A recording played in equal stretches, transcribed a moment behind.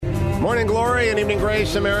Morning glory and evening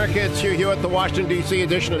grace, America. It's Hugh Hewitt, the Washington, D.C.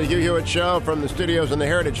 edition of the Hugh Hewitt Show from the studios and the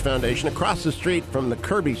Heritage Foundation across the street from the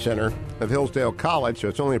Kirby Center of Hillsdale College. So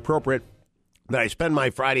it's only appropriate that I spend my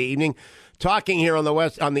Friday evening talking here on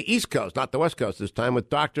the East Coast, not the West Coast this time, with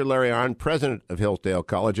Dr. Larry Arnn, president of Hillsdale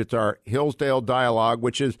College. It's our Hillsdale Dialogue,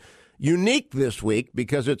 which is unique this week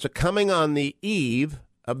because it's coming on the eve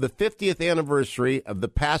of the 50th anniversary of the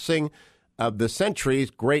passing of the century's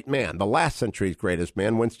great man, the last century's greatest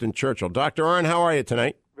man, Winston Churchill. Dr. Arnn, how are you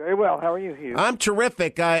tonight? Very well. How are you, Hugh? I'm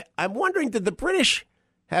terrific. I'm wondering, did the British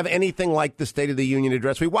have anything like the State of the Union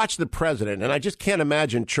address? We watched the president, and I just can't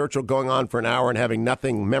imagine Churchill going on for an hour and having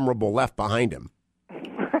nothing memorable left behind him.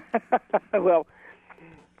 Well,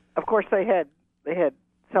 of course they had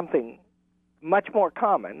something much more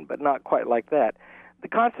common, but not quite like that. The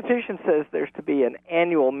Constitution says there's to be an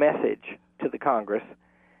annual message to the Congress,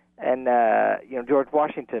 and George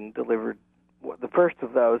Washington delivered the first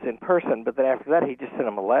of those in person, but then after that he just sent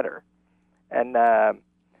them a letter. And but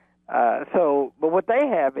what they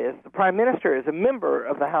have is the Prime Minister is a member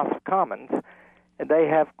of the House of Commons, and they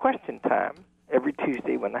have question time every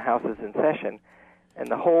Tuesday when the House is in session, and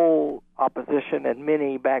the whole opposition and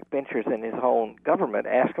many backbenchers in his own government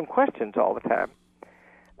ask him questions all the time.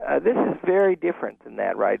 This is very different than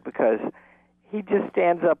that, right? Because he just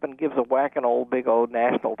stands up and gives a whacking big old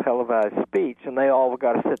national televised speech, and they all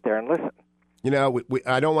got to sit there and listen. You know,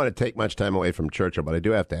 I don't want to take much time away from Churchill, but I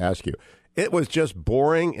do have to ask you. It was just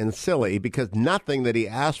boring and silly because nothing that he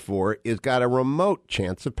asked for is got a remote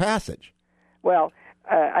chance of passage. Well,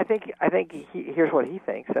 I think here's what he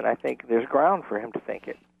thinks, and I think there's ground for him to think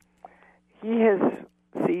it. He has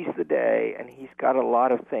seized the day, and he's got a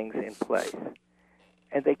lot of things in place,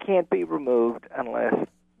 and they can't be removed unless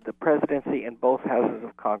the presidency and both houses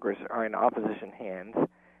of Congress are in opposition hands,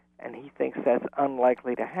 and he thinks that's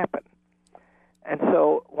unlikely to happen. And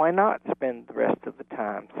so why not spend the rest of the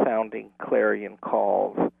time sounding clarion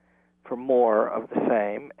calls for more of the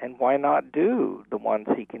same, and why not do the ones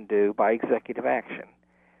he can do by executive action?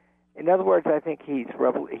 In other words, I think he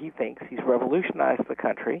thinks he's revolutionized the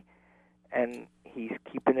country, and he's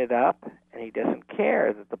keeping it up, and he doesn't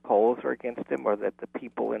care that the polls are against him or that the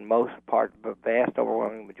people in the vast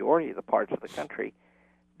overwhelming majority of the parts of the country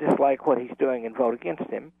dislike what he's doing and vote against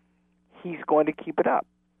him. He's going to keep it up.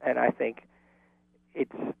 And I think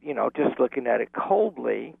it's, just looking at it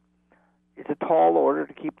coldly, it's a tall order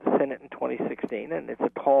to keep the Senate in 2016, and it's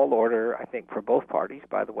a tall order, I think, for both parties,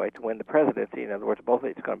 by the way, to win the presidency. In other words, both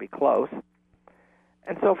it's going to be close.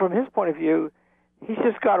 And so from his point of view, he's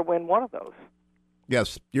just got to win one of those.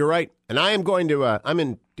 Yes, you're right. And I am going to, I'm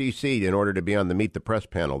in D.C. in order to be on the Meet the Press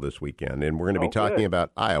panel this weekend, and we're going to be talking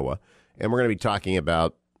about Iowa, and we're going to be talking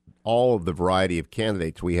about all of the variety of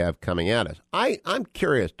candidates we have coming at us. I'm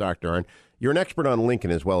curious, Dr. Arnn, you're an expert on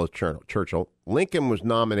Lincoln as well as Churchill. Lincoln was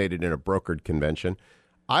nominated in a brokered convention.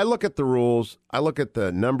 I look at the rules, I look at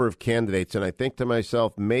the number of candidates, and I think to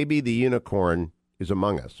myself, maybe the unicorn is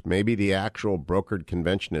among us. Maybe the actual brokered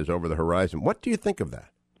convention is over the horizon. What do you think of that?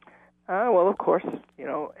 Well, of course,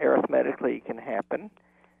 arithmetically it can happen.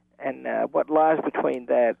 And what lies between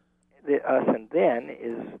us and then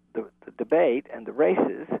is the debate and the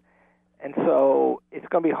races. And so it's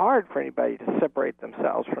going to be hard for anybody to separate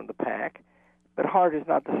themselves from the pack, but hard is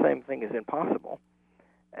not the same thing as impossible.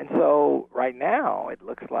 And so right now it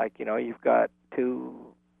looks like, you've got two,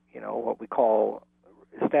 what we call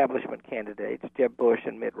establishment candidates, Jeb Bush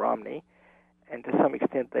and Mitt Romney, and to some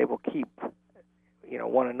extent they will keep,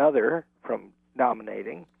 one another from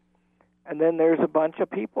dominating. And then there's a bunch of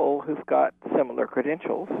people who've got similar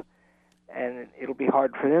credentials, and it'll be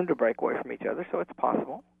hard for them to break away from each other, so it's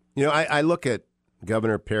possible. I look at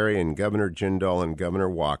Governor Perry and Governor Jindal and Governor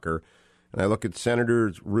Walker, and I look at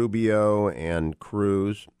Senators Rubio and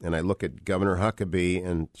Cruz, and I look at Governor Huckabee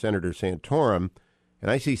and Senator Santorum,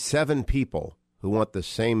 and I see 7 people who want the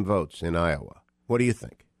same votes in Iowa. What do you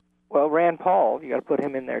think? Well, Rand Paul, you got to put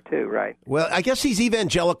him in there too, right? Well, I guess he's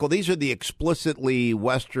evangelical. These are the explicitly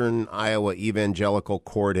Western Iowa evangelical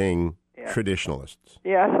courting traditionalists.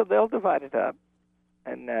 Yeah, so they'll divide it up,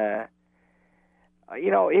 and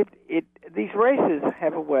these races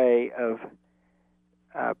have a way of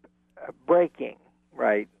breaking,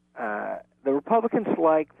 right? The Republicans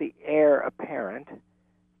like the heir apparent.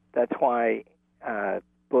 That's why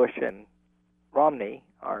Bush and Romney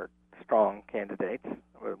are strong candidates,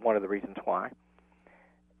 or one of the reasons why.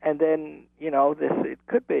 And then, it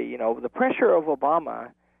could be, the pressure of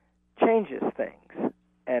Obama changes things.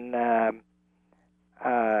 And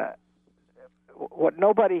what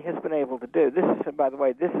nobody has been able to do, this is, by the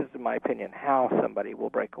way, this is, in my opinion, how somebody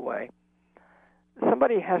will break away.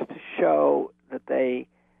 Somebody has to show that they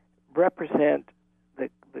represent the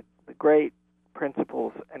great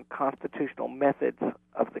principles and constitutional methods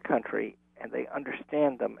of the country, and they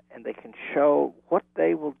understand them, and they can show what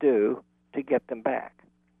they will do to get them back.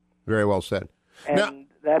 Very well said. And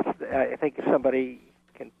I think if somebody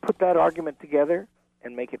can put that argument together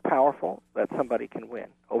and make it powerful, that somebody can win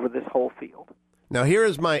over this whole field. Now, here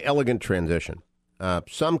is my elegant transition.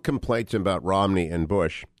 Some complaints about Romney and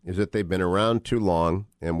Bush is that they've been around too long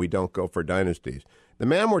and we don't go for dynasties. The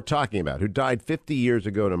man we're talking about, who died 50 years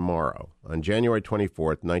ago tomorrow, on January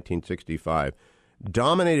 24th, 1965,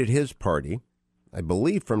 dominated his party, I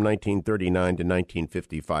believe, from 1939 to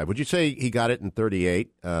 1955. Would you say he got it in 38?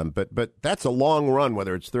 But that's a long run,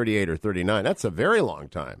 whether it's 38 or 39. That's a very long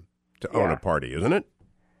time to own a party, isn't it?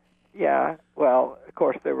 Yeah. Well, of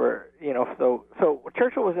course, there were, so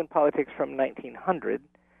Churchill was in politics from 1900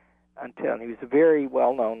 until he was a very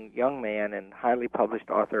well-known young man and highly published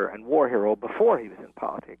author and war hero before he was in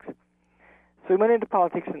politics. So he went into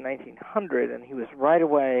politics in 1900, and he was right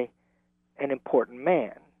away an important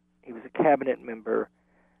man. He was a cabinet member,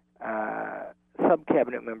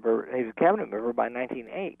 sub-cabinet member. He was a cabinet member by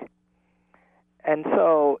 1908. And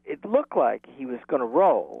so it looked like he was going to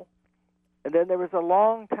roll, and then there was a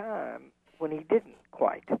long time when he didn't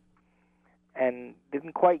quite. And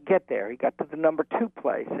didn't quite get there. He got to the number 2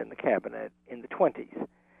 place in the cabinet in the 20s.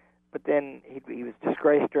 But then he was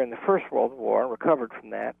disgraced during the First World War and recovered from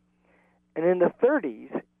that. And in the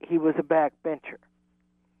 30s, he was a backbencher.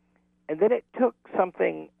 And then it took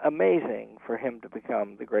something amazing for him to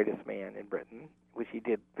become the greatest man in Britain, which he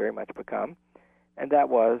did very much become, and that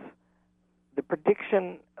was the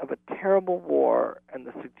prediction of a terrible war and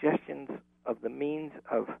the suggestions of the means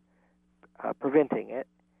of preventing it,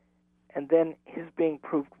 and then his being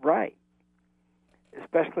proved right,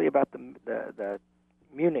 especially about the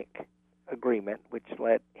Munich agreement, which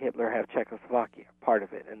let Hitler have Czechoslovakia, part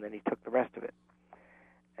of it, and then he took the rest of it.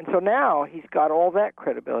 And so now he's got all that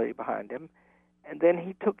credibility behind him, and then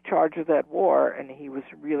he took charge of that war, and he was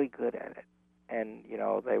really good at it. And,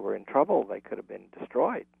 they were in trouble. They could have been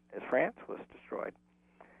destroyed, as France was destroyed.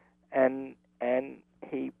 And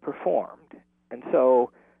he performed. And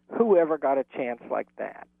so whoever got a chance like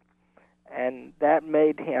that, and that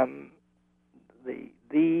made him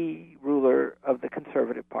the ruler of the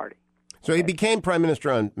Conservative Party. So he became prime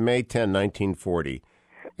minister on May 10, 1940,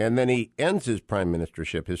 and then he ends his prime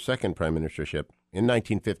ministership, his second prime ministership, in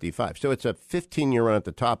 1955. So it's a 15-year run at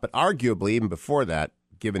the top, but arguably even before that,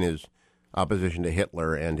 given his opposition to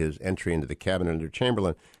Hitler and his entry into the cabinet under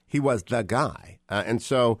Chamberlain, he was the guy. And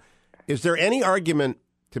so is there any argument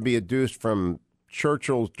to be adduced from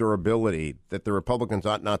Churchill's durability that the Republicans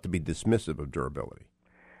ought not to be dismissive of durability?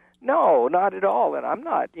 No, not at all. And I'm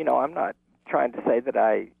not trying to say that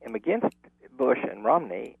I am against Bush and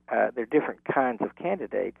Romney. They're different kinds of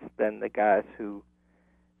candidates than the guys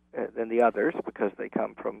than the others, because they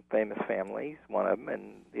come from famous families, one of them,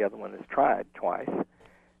 and the other one has tried twice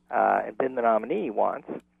and been the nominee once.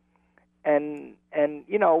 And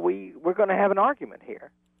we're going to have an argument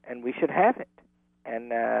here, and we should have it.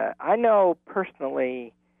 And I know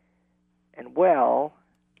personally and well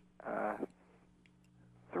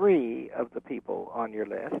 3 of the people on your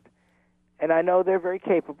list, and I know they're very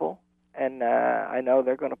capable, and I know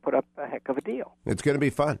they're going to put up a heck of a deal. It's going to be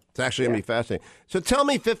fun. It's actually going to be fascinating. So tell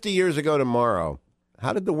me, 50 years ago tomorrow,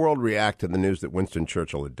 how did the world react to the news that Winston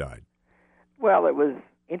Churchill had died? Well, it was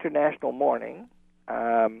international mourning.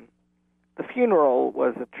 The funeral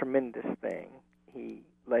was a tremendous thing. He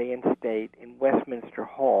lay in state in Westminster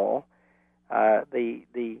Hall.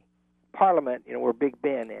 The Parliament, where Big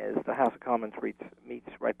Ben is, the House of Commons meets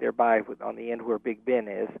right there on the end where Big Ben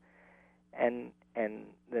is, and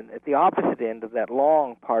then at the opposite end of that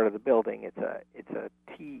long part of the building, it's a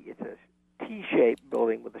T-shaped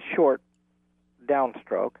building with a short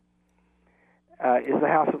downstroke, is the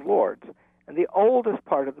House of Lords, and the oldest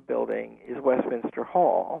part of the building is Westminster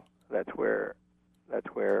Hall. That's where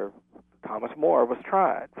Thomas More was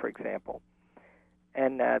tried, for example,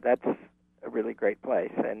 and that's a really great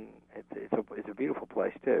place, and it's a beautiful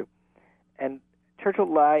place too. And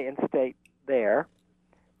Churchill lay in state there,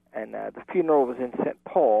 and the funeral was in St.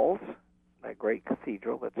 Paul's, that great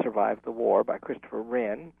cathedral that survived the war, by Christopher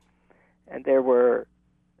Wren, and there were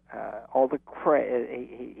all the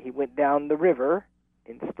he went down the river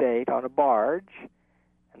in state on a barge,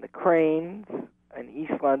 and the cranes in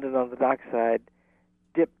East London on the dockside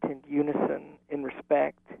dipped in unison in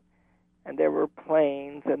respect, and there were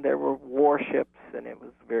planes and there were warships, and it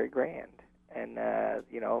was very grand. And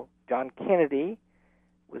John Kennedy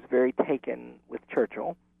was very taken with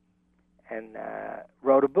Churchill, and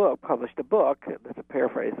published a book that's a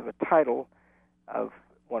paraphrase of a title of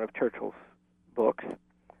one of Churchill's books,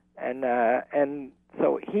 and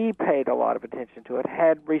so he paid a lot of attention to it.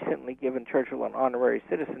 Had recently given Churchill an honorary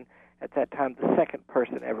citizen. At that time, the second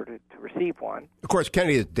person ever to receive one. Of course,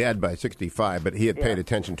 Kennedy is dead by 65, but he had paid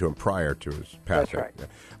attention to him prior to his passing. That's right.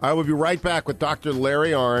 I will be right back with Dr. Larry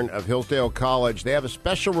Arnn of Hillsdale College. They have a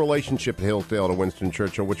special relationship at Hillsdale to Winston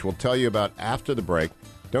Churchill, which we'll tell you about after the break.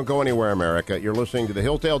 Don't go anywhere, America. You're listening to the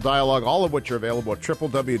Hillsdale Dialogue, all of which are available at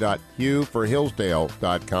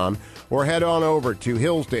www.hughforhillsdale.com, or head on over to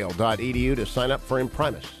hillsdale.edu to sign up for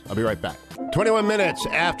Imprimis. I'll be right back. 21 minutes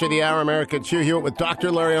after the hour, America. It's Hugh Hewitt with Dr.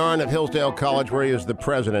 Larry Arnn of Hillsdale College, where he is the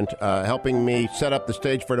president, helping me set up the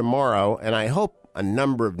stage for tomorrow. And I hope a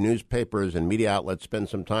number of newspapers and media outlets spend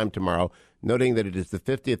some time tomorrow noting that it is the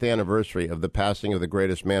 50th anniversary of the passing of the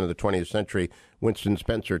greatest man of the 20th century, Winston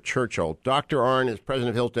Spencer Churchill. Dr. Arnn is president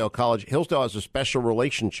of Hillsdale College. Hillsdale has a special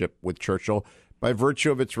relationship with Churchill by virtue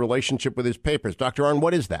of its relationship with his papers. Dr. Arnn,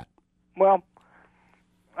 what is that? Well,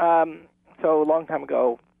 so a long time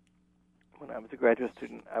ago, when I was a graduate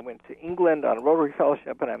student, I went to England on a Rotary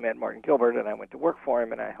Fellowship, and I met Martin Gilbert, and I went to work for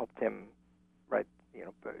him, and I helped him write,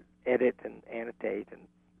 edit and annotate and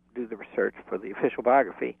do the research for the official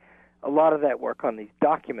biography. A lot of that work on these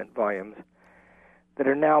document volumes that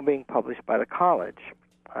are now being published by the college.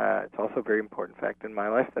 It's also a very important fact in my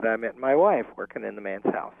life that I met my wife working in the man's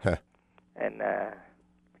house, and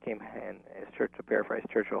became, as Churchill, to paraphrase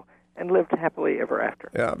Churchill, and lived happily ever after.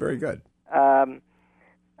 Yeah, very good.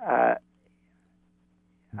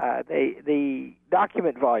 The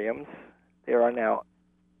document volumes, there are now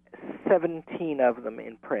 17 of them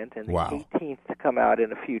in print, and the 18th to come out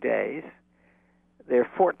in a few days. They're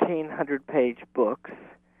 1,400-page books.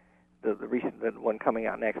 The recent one coming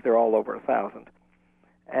out next, they're all over 1,000,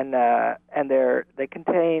 and they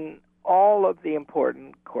contain all of the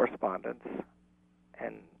important correspondence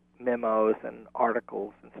and memos and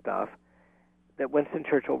articles and stuff that Winston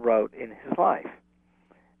Churchill wrote in his life.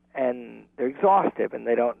 And they're exhaustive, and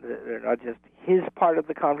they're not just his part of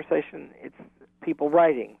the conversation, it's people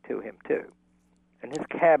writing to him too. And his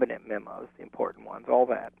cabinet memos, the important ones, all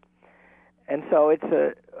that. And so it's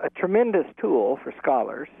a tremendous tool for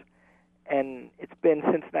scholars, and it's been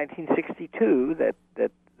since 1962 that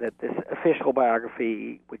this official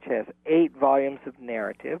biography, which has 8 volumes of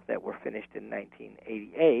narrative that were finished in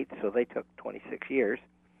 1988, so they took 26 years,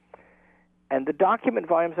 and the document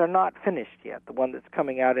volumes are not finished yet. The one that's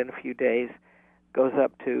coming out in a few days goes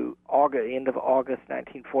up to end of August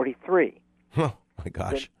 1943. Oh, my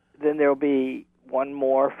gosh. Then there'll be one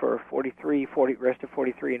more for 43, rest of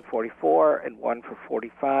 43 and 44, and one for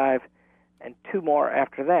 45, and 2 more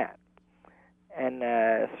after that. And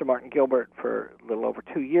Sir Martin Gilbert, for a little over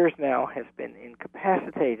 2 years now, has been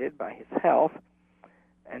incapacitated by his health.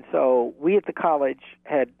 And so we at the college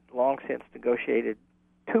had long since negotiated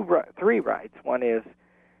 3 rights. One is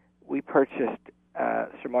we purchased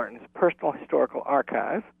Sir Martin's personal historical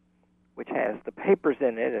archive, which has the papers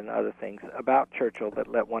in it and other things about Churchill that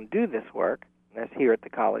let one do this work. And that's here at the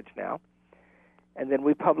college now. And then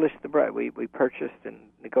we published we purchased and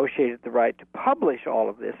negotiated the right to publish all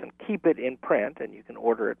of this and keep it in print, and you can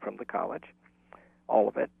order it from the college, all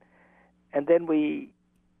of it. And then we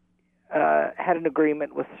had an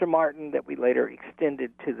agreement with Sir Martin that we later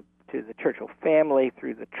extended to the Churchill family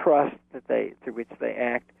through the trust through which they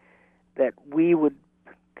act, that we would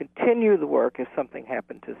continue the work if something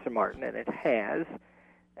happened to Sir Martin, and it has.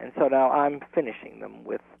 And so now I'm finishing them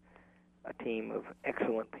with a team of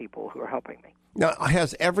excellent people who are helping me. Now,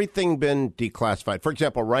 has everything been declassified? For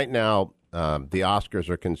example, right now, the Oscars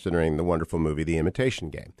are considering the wonderful movie The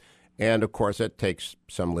Imitation Game. And, of course, it takes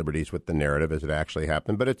some liberties with the narrative as it actually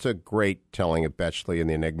happened, but it's a great telling of Betchley and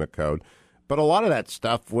the Enigma Code. But a lot of that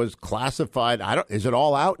stuff was classified. Is it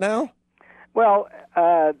all out now? Well,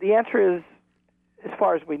 the answer is, as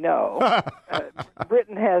far as we know,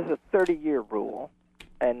 Britain has a 30-year rule,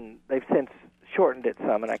 and they've since shortened it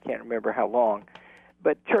some, and I can't remember how long.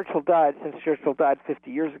 But since Churchill died 50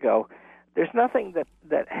 years ago, there's nothing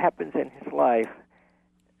that happens in his life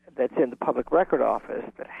that's in the Public Record Office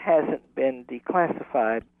that hasn't been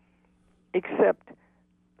declassified, except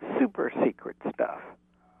super secret stuff.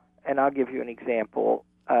 And I'll give you an example.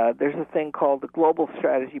 There's a thing called the Global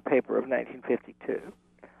Strategy Paper of 1952,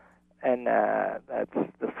 and that's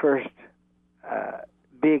the first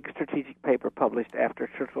big strategic paper published after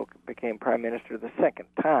Churchill became Prime Minister the second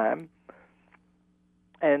time.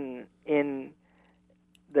 And in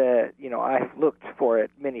I've looked for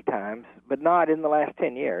it many times, but not in the last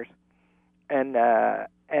 10 years. And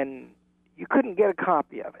you couldn't get a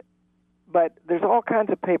copy of it. But there's all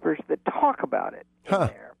kinds of papers that talk about it in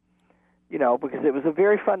there, because it was a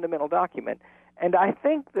very fundamental document. And I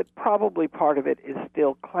think that probably part of it is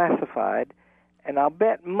still classified, and I'll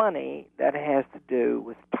bet money that has to do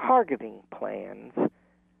with targeting plans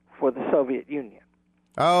for the Soviet Union.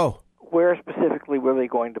 Oh. Where specifically were they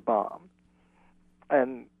going to bomb?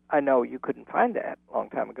 And I know you couldn't find that a long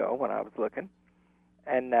time ago when I was looking.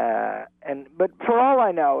 But for all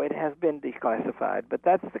I know, it has been declassified. But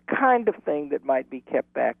that's the kind of thing that might be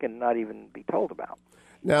kept back and not even be told about.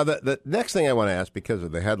 Now, the next thing I want to ask, because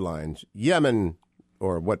of the headlines, Yemen,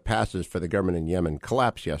 or what passes for the government in Yemen,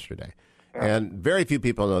 collapsed yesterday. Yeah. And very few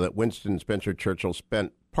people know that Winston Spencer Churchill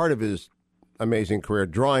spent part of his amazing career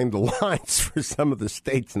drawing the lines for some of the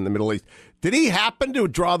states in the Middle East. Did he happen to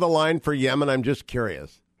draw the line for Yemen? I'm just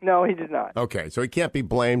curious. No, he did not. Okay, so he can't be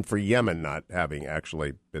blamed for Yemen not having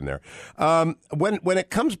actually been there. When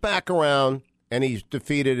it comes back around and he's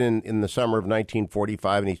defeated in the summer of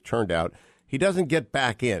 1945 and he's turned out, he doesn't get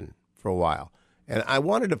back in for a while. And I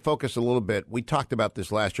wanted to focus a little bit. We talked about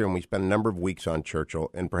this last year and we spent a number of weeks on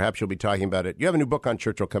Churchill, and perhaps you'll be talking about it. You have a new book on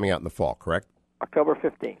Churchill coming out in the fall, correct? October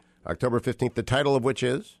 15th. October 15th, the title of which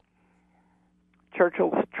is?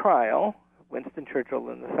 Churchill's Trial, Winston Churchill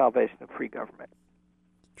and the Salvation of Free Government.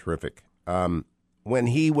 Terrific. When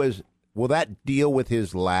he was, will that deal with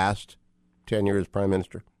his last tenure as Prime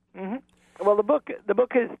Minister? Mm-hmm. Well, the book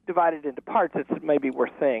is divided into parts. It's maybe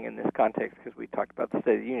worth saying in this context because we talked about the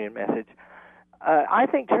State of the Union message. I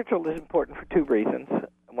think Churchill is important for two reasons.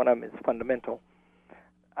 One of them is fundamental.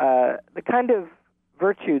 The kind of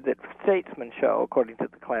virtue that statesmen show, according to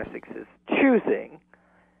the classics, is choosing,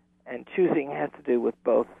 and choosing has to do with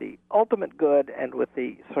both the ultimate good and with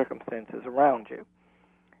the circumstances around you.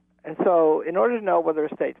 And so in order to know whether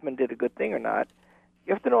a statesman did a good thing or not,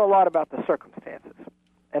 you have to know a lot about the circumstances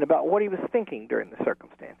and about what he was thinking during the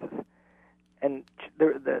circumstances. And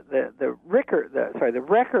the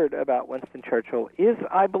record about Winston Churchill is,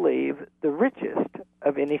 I believe, the richest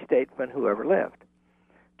of any statesman who ever lived.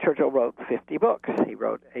 Churchill wrote 50 books. He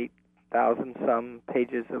wrote 8,000-some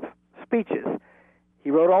pages of speeches.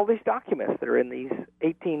 He wrote all these documents that are in these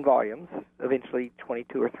 18 volumes, eventually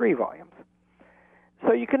 22 or 3 volumes.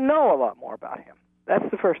 So you can know a lot more about him. That's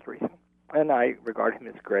the first reason. And I regard him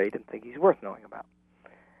as great and think he's worth knowing about.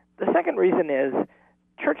 The second reason is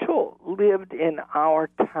Churchill lived in our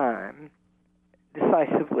time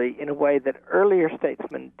decisively in a way that earlier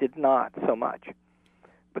statesmen did not so much.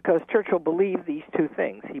 Because Churchill believed these two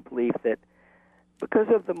things. He believed that because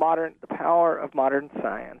of the power of modern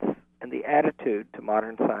science and the attitude to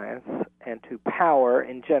modern science and to power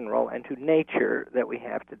in general and to nature that we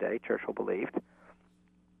have today, Churchill believed,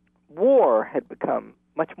 war had become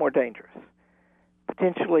much more dangerous,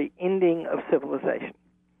 potentially ending of civilization.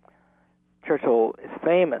 Churchill is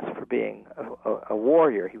famous for being a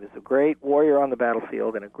warrior. He was a great warrior on the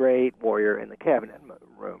battlefield and a great warrior in the cabinet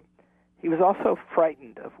room. He was also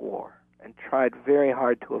frightened of war and tried very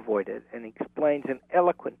hard to avoid it, and he explains in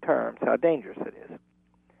eloquent terms how dangerous it is.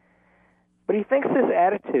 But he thinks this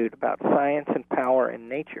attitude about science and power and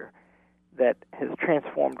nature that has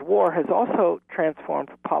transformed war has also transformed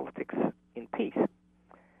politics in peace.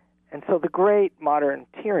 And so the great modern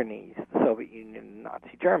tyrannies, the Soviet Union and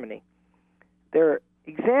Nazi Germany, they're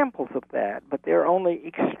examples of that, but they're only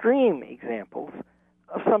extreme examples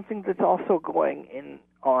of something that's also going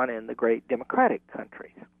on in the great democratic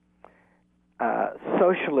countries.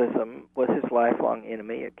 Socialism was his lifelong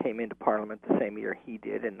enemy. It came into Parliament the same year he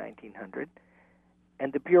did in 1900.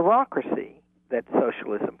 And the bureaucracy that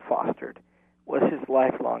socialism fostered was his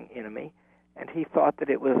lifelong enemy. And he thought that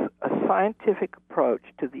it was a scientific approach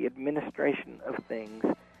to the administration of things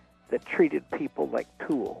that treated people like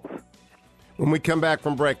tools. When we come back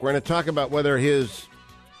from break, we're going to talk about whether his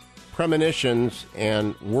premonitions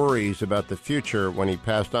and worries about the future when he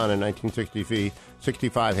passed on in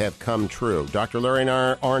 1965 have come true. Dr. Larry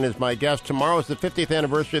Arnn is my guest. Tomorrow is the 50th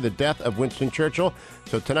anniversary of the death of Winston Churchill.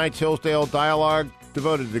 So tonight's Hillsdale Dialogue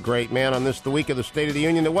devoted to the great man on the week of the State of the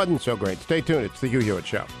Union that wasn't so great. Stay tuned. It's the Hugh Hewitt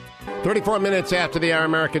Show. 34 minutes after the hour,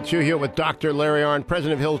 America, it's Hugh Hewitt with Dr. Larry Arnn,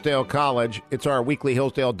 president of Hillsdale College. It's our weekly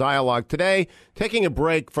Hillsdale Dialogue. Today, taking a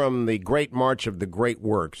break from the great march of the great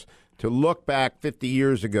works to look back 50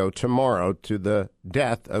 years ago tomorrow to the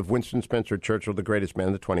death of Winston Spencer Churchill, the greatest man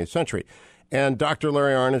of the 20th century. And Dr.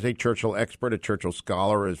 Larry Arnn is a Churchill expert, a Churchill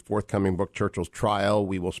scholar. His forthcoming book, Churchill's Trial,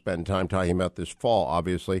 we will spend time talking about this fall,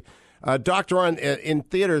 obviously. Dr. Arnn, in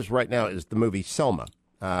theaters right now is the movie Selma,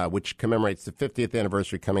 which commemorates the 50th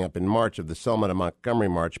anniversary coming up in March of the Selma to Montgomery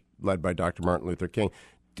March, led by Dr. Martin Luther King.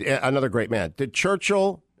 Another great man. Did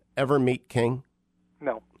Churchill ever meet King?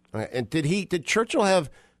 No. And did Churchill have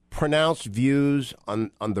pronounced views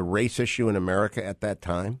on the race issue in America at that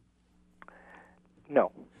time?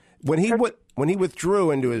 No. When he when he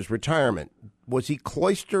withdrew into his retirement, was he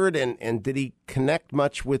cloistered, and did he connect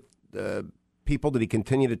much with people? Did he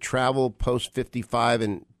continue to travel post 55,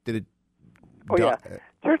 and did it? Oh yeah,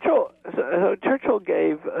 Churchill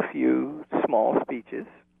gave a few small speeches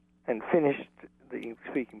and finished the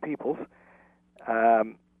Speaking Peoples.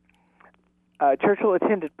 Churchill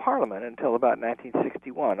attended Parliament until about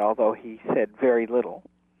 1961, although he said very little.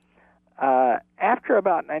 After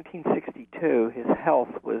about 1962, his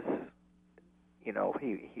health was, he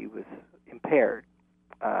was impaired.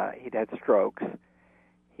 He'd had strokes.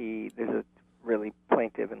 There's a really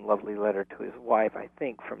plaintive and lovely letter to his wife, I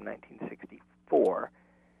think, from 1964,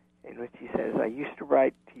 in which he says, "I used to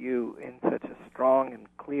write to you in such a strong and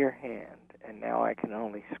clear hand, and now I can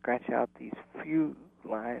only scratch out these few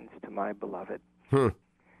lines to my beloved."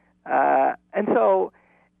 And so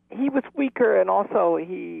he was weaker, and also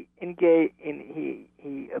he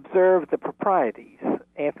observed the proprieties.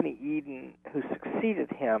 Anthony Eden, who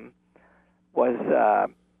succeeded him, was a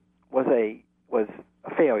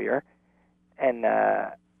failure, and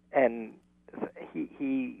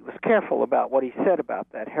he was careful about what he said about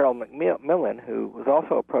that. Harold Macmillan, who was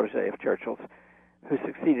also a protege of Churchill's, who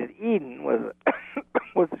succeeded Eden, was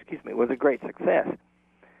a great success.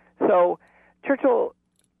 So Churchill,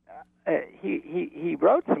 he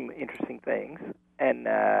wrote some interesting things, and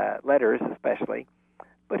letters especially,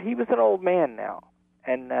 but he was an old man now,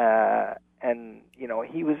 and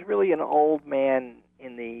he was really an old man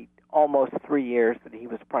in the almost 3 years that he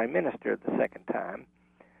was prime minister the second time,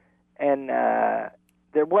 and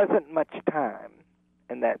there wasn't much time,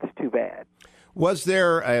 and that's too bad. Was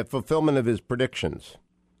there a fulfillment of his predictions?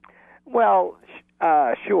 Well,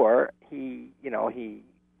 sure. He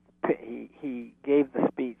gave the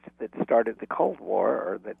speech that started the Cold War,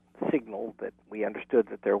 or that signaled that we understood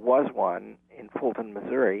that there was one, in Fulton,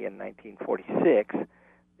 Missouri in 1946,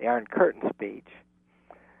 the Iron Curtain speech.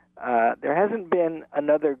 There hasn't been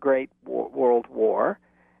another great world war,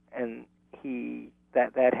 and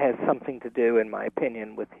that has something to do, in my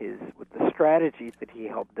opinion, with the strategies that he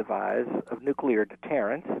helped devise of nuclear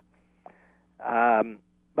deterrence.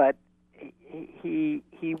 But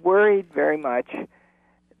he worried very much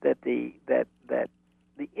that the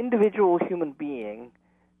individual human being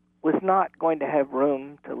was not going to have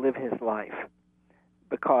room to live his life,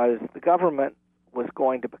 because the government was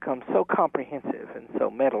going to become so comprehensive and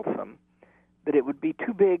so meddlesome that it would be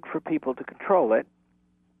too big for people to control it,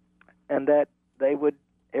 and that they would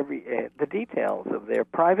the details of their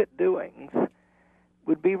private doings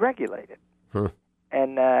would be regulated.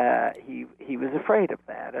 And he was afraid of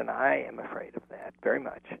that, and I am afraid of that very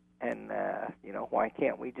much. And why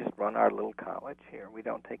can't we just run our little college here? We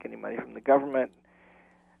don't take any money from the government.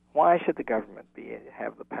 Why should the government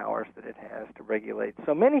have the powers that it has to regulate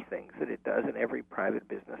so many things that it does in every private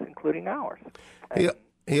business, including ours?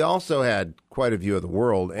 He also had quite a view of the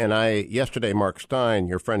world. And yesterday, Mark Stein,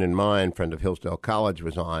 your friend and mine, friend of Hillsdale College,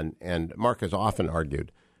 was on, and Mark has often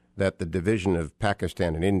argued that the division of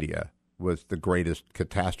Pakistan and India was the greatest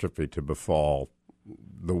catastrophe to befall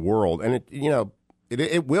the world. And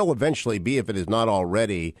it will eventually be, if it is not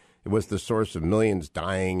already. It was the source of millions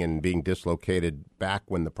dying and being dislocated back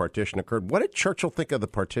when the partition occurred. What did Churchill think of the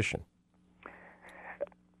partition?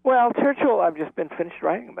 Well, Churchill, I've just been finished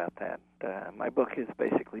writing about that. My book is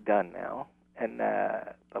basically done now. And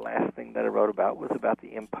the last thing that I wrote about was about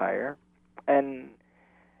the empire. And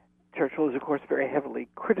Churchill is, of course, very heavily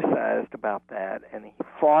criticized about that. And he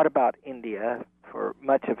fought about India for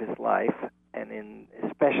much of his life, and in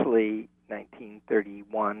especially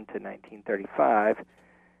 1931 to 1935,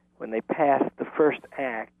 when they passed the first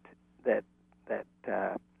act that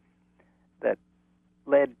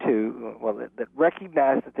led to, that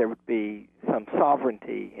recognized that there would be some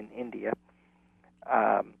sovereignty in India,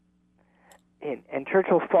 and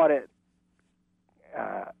Churchill fought it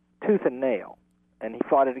tooth and nail, and he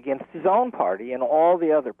fought it against his own party and all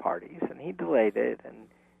the other parties, and he delayed it, and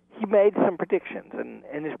he made some predictions,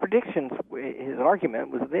 and his predictions, his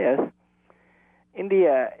argument was this: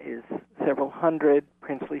 India is several hundred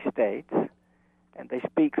princely states, and they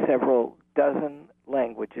speak several dozen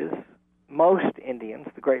languages. Most Indians,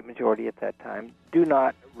 the great majority at that time, do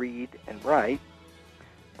not read and write.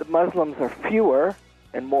 The Muslims are fewer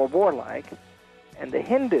and more warlike, and the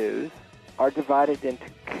Hindus are divided into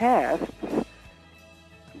castes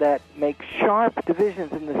that make sharp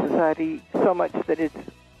divisions in the society, so much that it's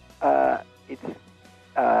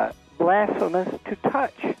blasphemous to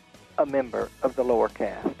touch a member of the lower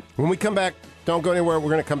caste. When we come back Don't go anywhere.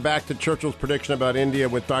 We're going to come back to Churchill's prediction about India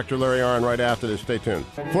with Dr. Larry Arnn right after this. Stay tuned.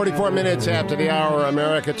 44 minutes after the hour,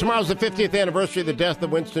 America. Tomorrow's the 50th anniversary of the death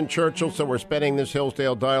of Winston Churchill, so we're spending this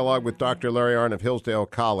Hillsdale dialogue with Dr. Larry Arnn of Hillsdale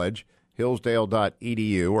College,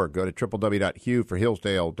 hillsdale.edu, or go to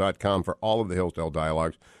www.hughforhillsdale.com for all of the Hillsdale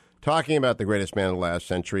dialogues, talking about the greatest man of the last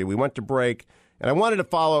century. We went to break, and I wanted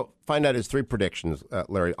to find out his three predictions,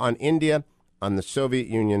 Larry, on India, on the Soviet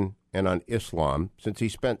Union, and on Islam, since he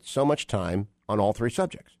spent so much time on all three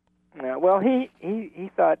subjects. Well, he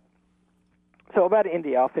thought, so about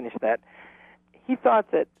India, I'll finish that. He thought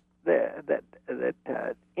that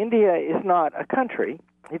India is not a country.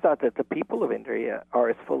 He thought that the people of India are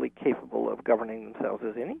as fully capable of governing themselves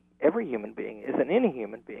as every human being is, and any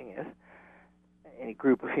human being is, any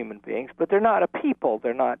group of human beings, but they're not a people.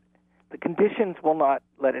 They're not, the conditions will not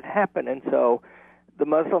let it happen, and so the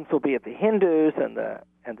Muslims will be at the Hindus, and the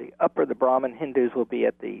Brahmin Hindus will be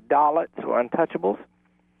at the Dalits, or untouchables.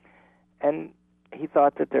 And he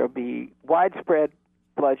thought that there would be widespread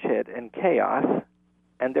bloodshed and chaos,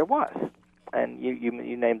 and there was. And you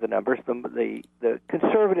named the numbers. The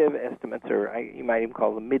conservative estimates, or you might even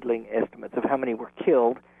call them middling estimates, of how many were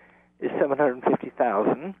killed is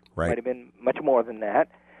 750,000. Right. Might have been much more than that.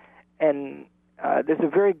 And there's a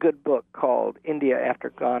very good book called India After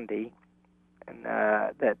Gandhi, and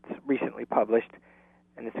that's recently published.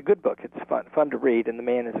 And it's a good book. It's fun to read. And the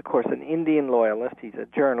man is, of course, an Indian loyalist. He's a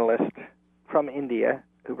journalist from India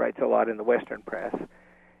who writes a lot in the Western press.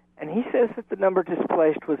 And he says that the number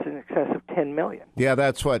displaced was in excess of 10 million. Yeah,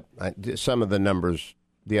 that's what some of the numbers,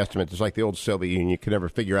 the estimate is like the old Soviet Union. You could never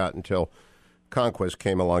figure out until conquest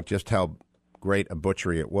came along just how great a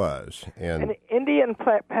butchery it was. And India and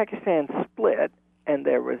Pakistan split, and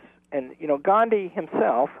there was, and you know, Gandhi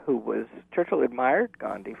himself, Churchill admired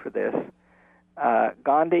Gandhi for this.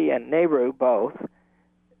 Gandhi and Nehru both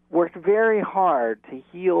worked very hard to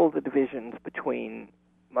heal the divisions between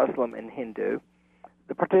Muslim and Hindu.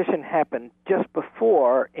 The partition happened just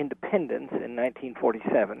before independence in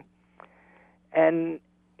 1947, and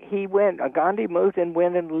Gandhi moved and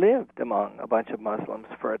went and lived among a bunch of Muslims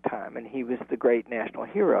for a time, and he was the great national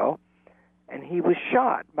hero, and he was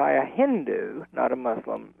shot by a Hindu, not a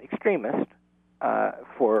Muslim extremist,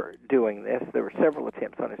 for doing this. There were several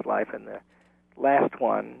attempts on his life, and the last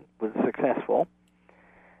one was successful,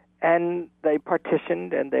 and they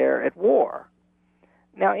partitioned, and they're at war.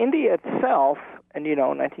 Now, India itself, and you know,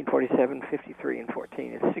 1947, 53, and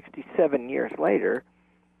 14 is 67 years later,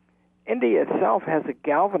 India itself has a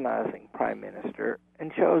galvanizing prime minister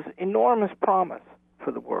and shows enormous promise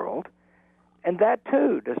for the world, and that,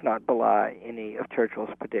 too, does not belie any of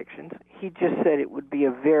Churchill's predictions. He just said it would be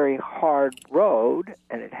a very hard road,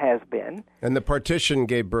 and it has been. And the partition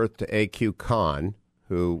gave birth to A.Q. Khan,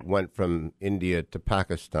 who went from India to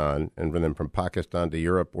Pakistan, and then from Pakistan to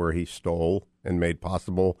Europe, where he stole and made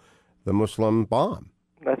possible the Muslim bomb.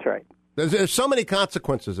 That's right. There's so many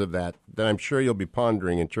consequences of that I'm sure you'll be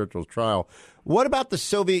pondering in Churchill's trial. What about the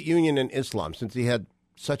Soviet Union and Islam, since he had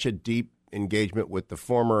such a deep engagement with the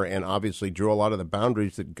former and obviously drew a lot of the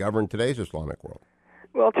boundaries that govern today's Islamic world?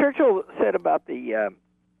 Well, Churchill said about the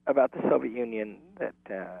Soviet Union that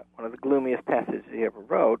one of the gloomiest passages he ever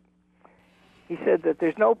wrote, he said that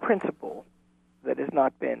there's no principle that has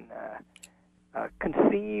not been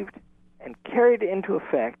conceived and carried into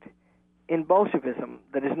effect in Bolshevism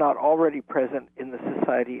that is not already present in the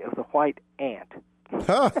society of the white ant.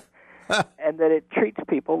 And that it treats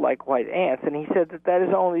people like white ants. And he said that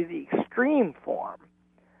is only the extreme form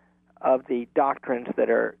of the doctrines that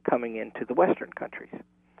are coming into the Western countries.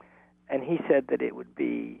 And he said that it would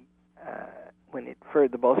be, when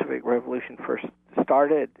the Bolshevik Revolution first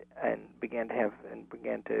started and began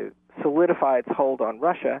to solidify its hold on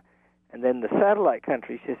Russia, and then the satellite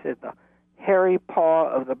countries, he said the hairy paw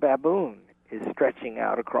of the baboon is stretching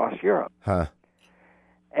out across Europe.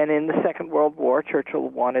 And in the Second World War, Churchill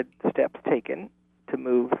wanted steps taken to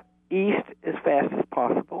move east as fast as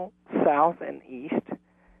possible, south and east,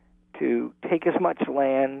 to take as much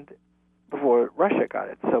land before Russia got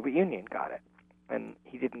it, the Soviet Union got it. And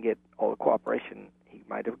he didn't get all the cooperation he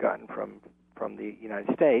might have gotten from the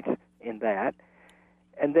United States in that.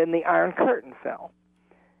 And then the Iron Curtain fell.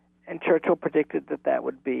 And Churchill predicted that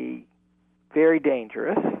would be very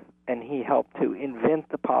dangerous, and he helped to invent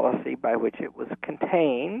the policy by which it was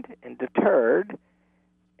contained and deterred,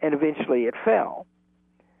 and eventually it fell.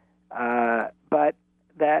 But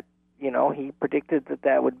that, he predicted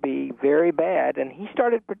that would be very bad, and he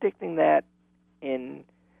started predicting that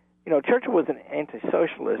Churchill was an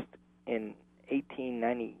anti-socialist in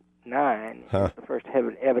 1899. The first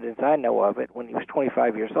evidence I know of it when he was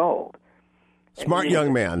 25 years old. Smart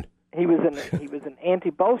young man. He was an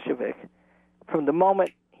anti-Bolshevik from the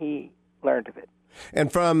moment he learned of it.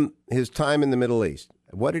 And from his time in the Middle East,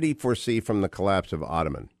 what did he foresee from the collapse of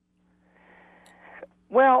Ottoman?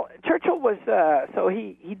 Well, Churchill was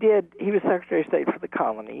he was Secretary of State for the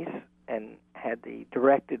colonies and had the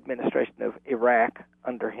direct administration of Iraq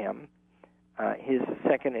under him. His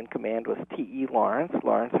second in command was T.E. Lawrence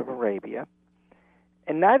of Arabia,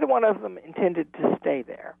 and neither one of them intended to stay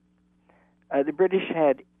there. The British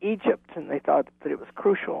had Egypt, and they thought that it was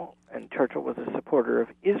crucial, and Churchill was a supporter of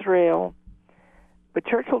Israel. But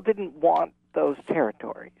Churchill didn't want those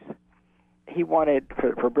territories. He wanted,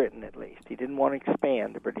 for Britain at least, he didn't want to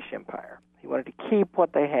expand the British Empire. He wanted to keep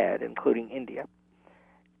what they had, including India.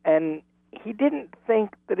 And he didn't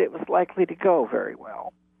think that it was likely to go very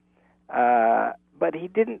well. But he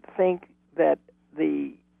didn't think that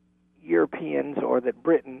the Europeans or that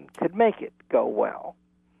Britain could make it go well.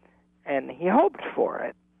 And he hoped for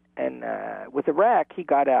it. And with Iraq, he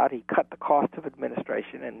got out. He cut the cost of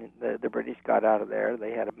administration, and the British got out of there.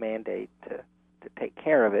 They had a mandate to take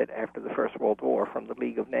care of it after the First World War from the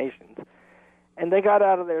League of Nations. And they got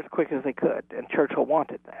out of there as quick as they could, and Churchill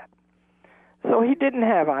wanted that. So he didn't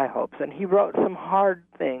have high hopes, and he wrote some hard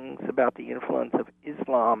things about the influence of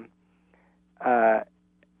Islam,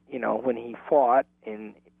 when he fought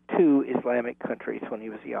in two Islamic countries when he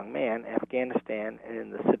was a young man, Afghanistan and in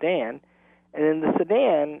the Sudan. And in the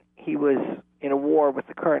Sudan, he was in a war with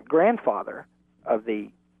the current grandfather of the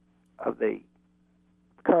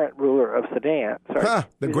current ruler of Sudan.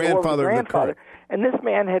 The grandfather of the current. And this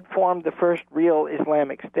man had formed the first real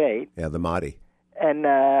Islamic state. Yeah, the Mahdi. And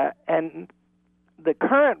the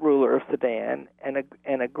current ruler of Sudan and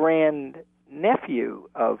a grand nephew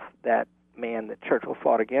of that man that Churchill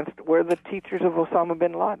fought against were the teachers of Osama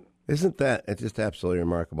bin Laden. Isn't that just absolutely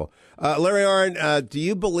remarkable? Larry Arnn, do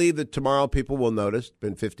you believe that tomorrow people will notice? It's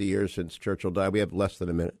been 50 years since Churchill died. We have less than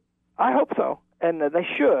a minute. I hope so, and they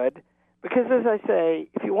should, because as I say,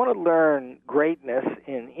 if you want to learn greatness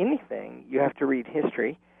in anything, you have to read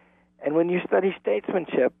history. And when you study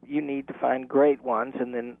statesmanship, you need to find great ones,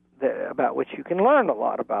 and then about which you can learn a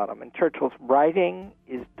lot about them. And Churchill's writing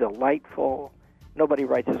is delightful. Nobody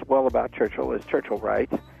writes as well about Churchill as Churchill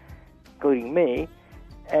writes, including me.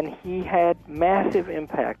 And he had massive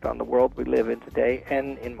impact on the world we live in today,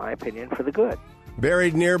 and, in my opinion, for the good.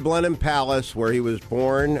 Buried near Blenheim Palace, where he was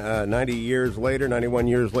born 91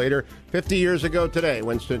 years later, 50 years ago today,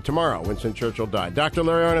 Winston Churchill died. Dr.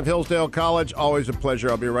 Larry Arnn of Hillsdale College, always a pleasure.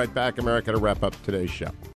 I'll be right back, America, to wrap up today's show.